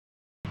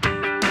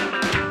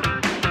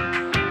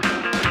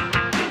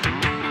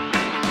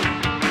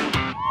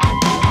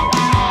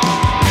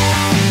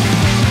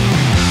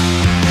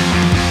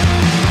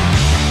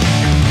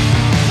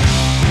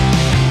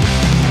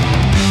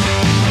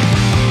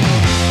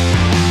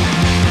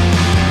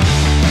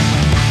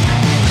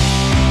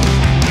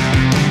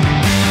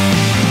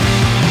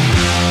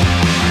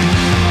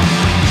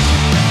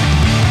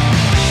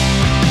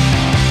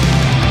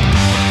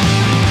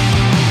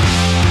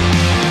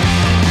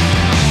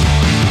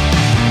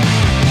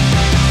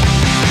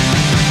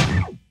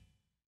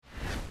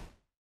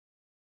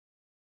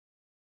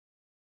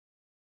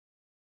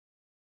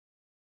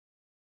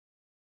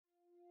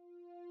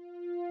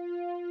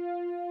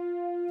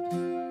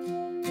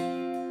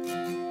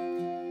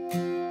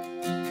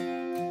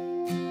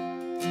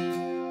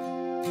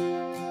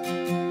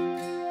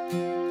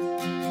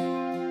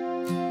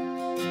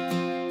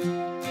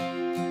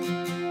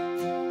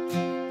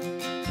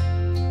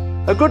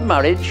A good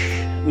marriage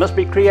must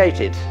be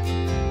created.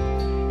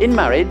 In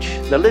marriage,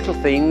 the little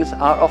things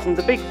are often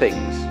the big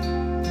things.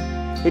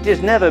 It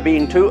is never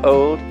being too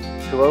old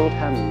to old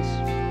hands.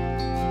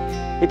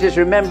 It is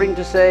remembering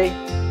to say,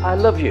 I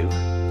love you,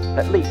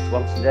 at least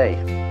once a day.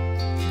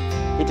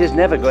 It is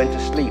never going to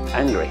sleep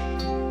angry.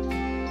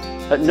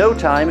 At no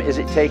time is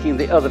it taking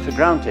the other for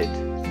granted.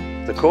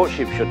 The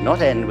courtship should not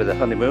end with a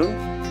honeymoon.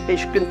 It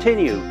should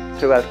continue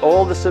throughout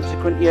all the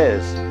subsequent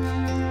years.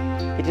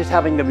 It is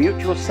having a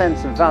mutual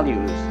sense of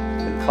values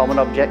and common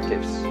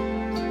objectives.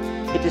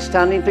 It is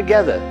standing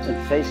together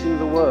and facing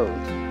the world.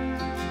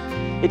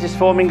 It is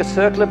forming a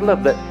circle of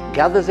love that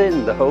gathers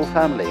in the whole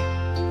family.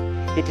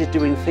 It is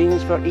doing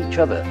things for each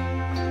other,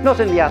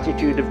 not in the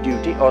attitude of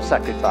duty or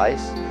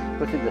sacrifice,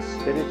 but in the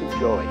spirit of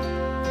joy.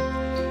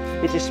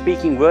 It is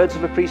speaking words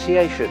of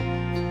appreciation,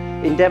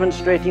 in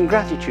demonstrating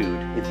gratitude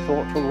in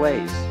thoughtful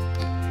ways.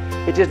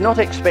 It is not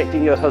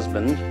expecting your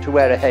husband to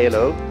wear a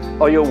halo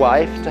or your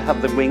wife to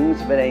have the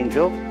wings of an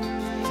angel.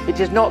 It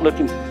is not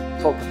looking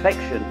for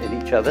perfection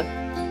in each other.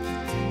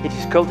 It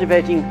is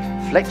cultivating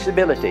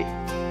flexibility,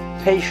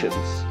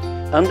 patience,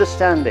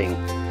 understanding,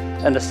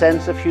 and a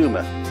sense of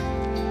humour.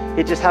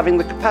 It is having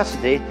the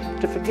capacity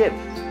to forgive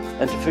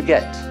and to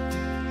forget.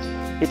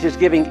 It is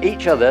giving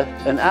each other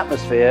an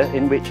atmosphere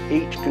in which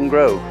each can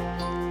grow.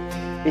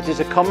 It is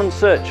a common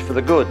search for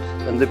the good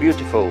and the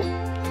beautiful.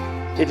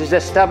 It is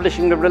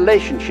establishing a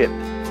relationship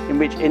in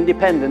which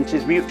independence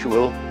is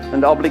mutual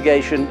and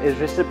obligation is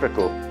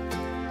reciprocal.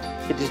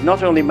 It is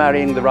not only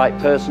marrying the right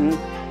person,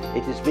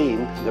 it is being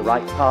the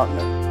right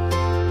partner.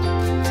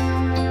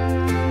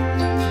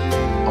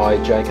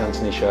 I, Jake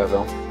Anthony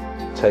Sherville,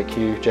 take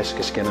you,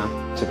 Jessica Skinner,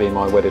 to be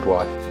my wedded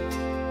wife.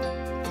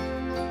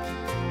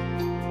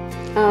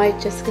 I,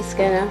 Jessica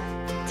Skinner,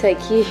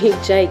 take you,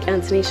 Jake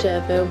Anthony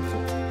Sherville,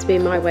 to be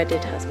my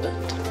wedded husband.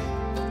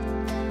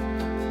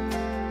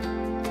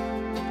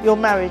 Your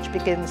marriage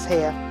begins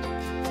here.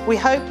 We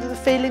hope that the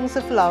feelings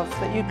of love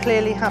that you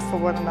clearly have for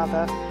one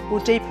another will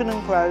deepen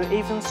and grow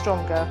even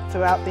stronger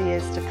throughout the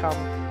years to come.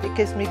 It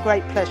gives me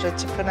great pleasure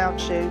to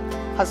pronounce you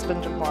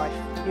husband and wife.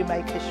 You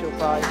may kiss your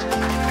bride.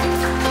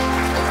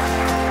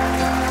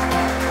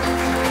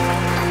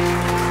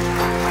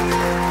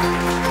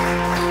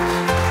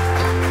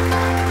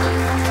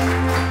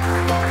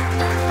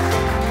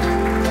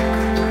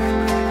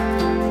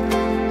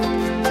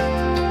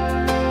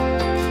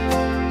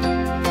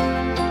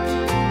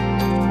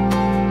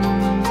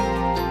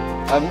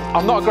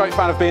 I'm not a great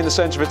fan of being the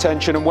centre of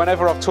attention, and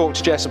whenever I've talked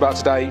to Jess about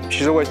today,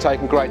 she's always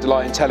taken great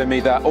delight in telling me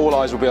that all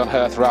eyes will be on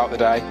her throughout the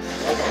day.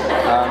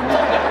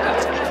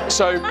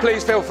 So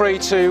please feel free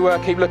to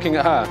keep looking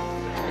at her.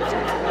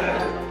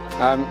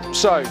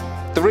 So,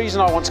 the reason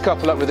I want to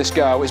couple up with this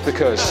girl is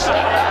because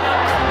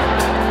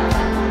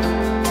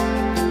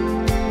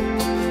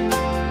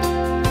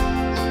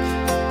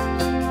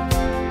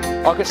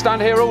I could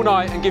stand here all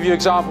night and give you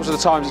examples of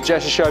the times that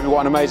Jess has showed me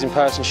what an amazing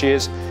person she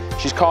is.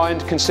 She's kind,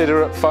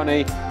 considerate,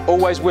 funny,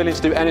 always willing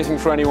to do anything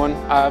for anyone,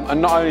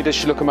 and not only does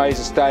she look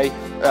amazing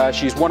today,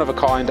 she's one of a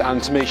kind,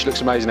 and to me she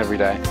looks amazing every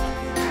day.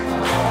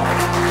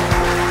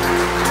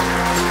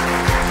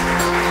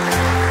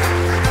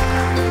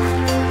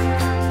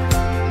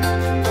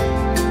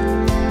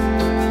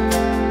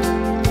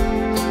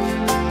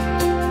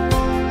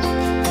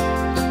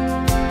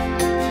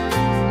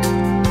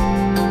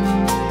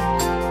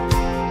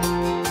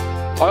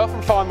 I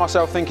often find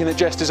myself thinking that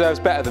Jess deserves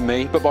better than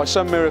me, but by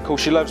some miracle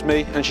she loves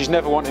me and she's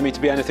never wanted me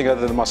to be anything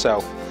other than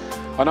myself.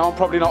 I know I'm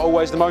probably not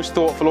always the most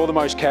thoughtful or the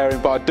most caring,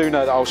 but I do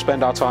know that I'll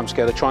spend our time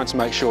together trying to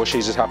make sure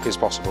she's as happy as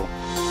possible.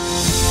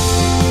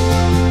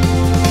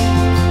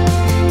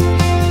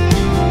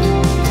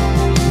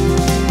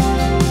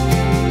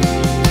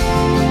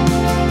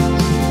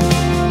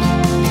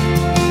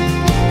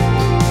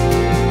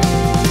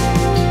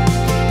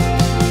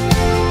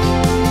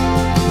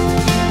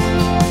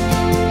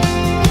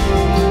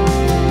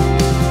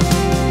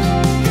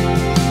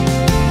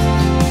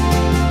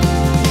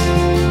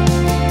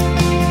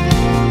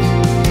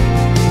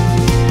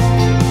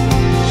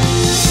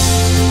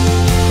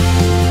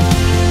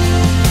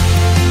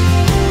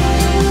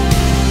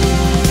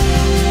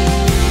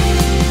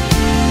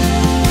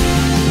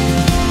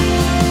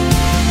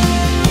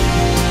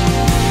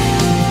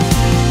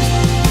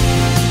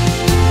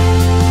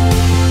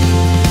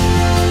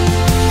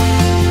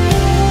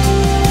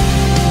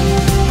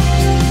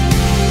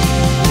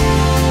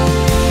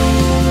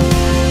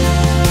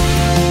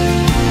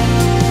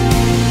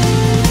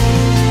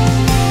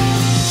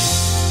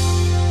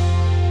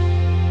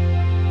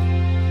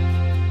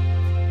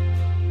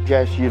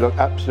 Jess, you look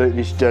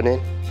absolutely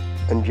stunning,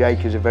 and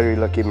Jake is a very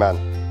lucky man.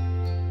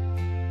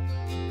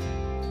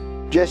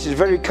 Jess is a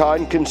very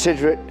kind,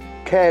 considerate,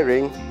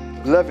 caring,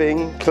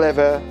 loving,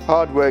 clever,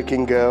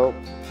 hard-working girl,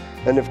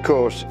 and of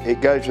course,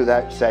 it goes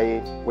without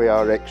saying, we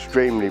are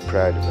extremely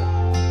proud of her.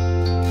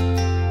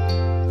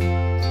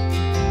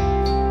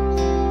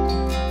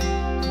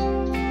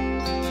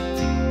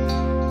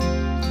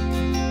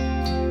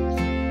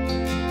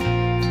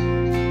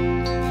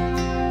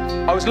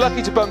 I was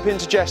lucky to bump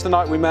into Jess the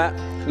night we met.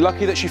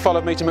 Lucky that she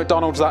followed me to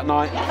McDonald's that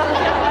night.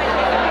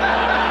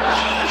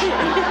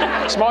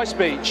 It's my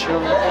speech.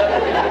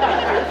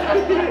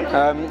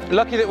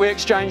 Lucky that we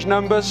exchanged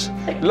numbers.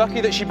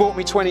 Lucky that she bought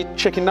me 20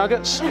 chicken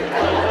nuggets.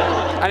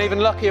 And even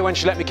luckier when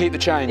she let me keep the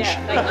change.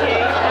 Yeah, thank you.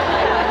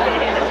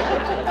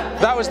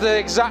 That was the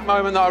exact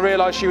moment that I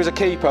realised she was a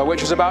keeper,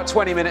 which was about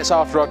 20 minutes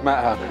after I'd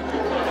met her.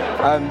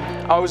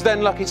 I was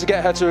then lucky to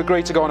get her to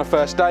agree to go on a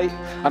first date,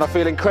 and I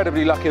feel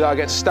incredibly lucky that I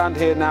get to stand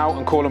here now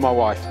and call her my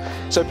wife.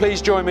 So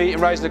please join me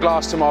in raising a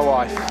glass to my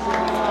wife.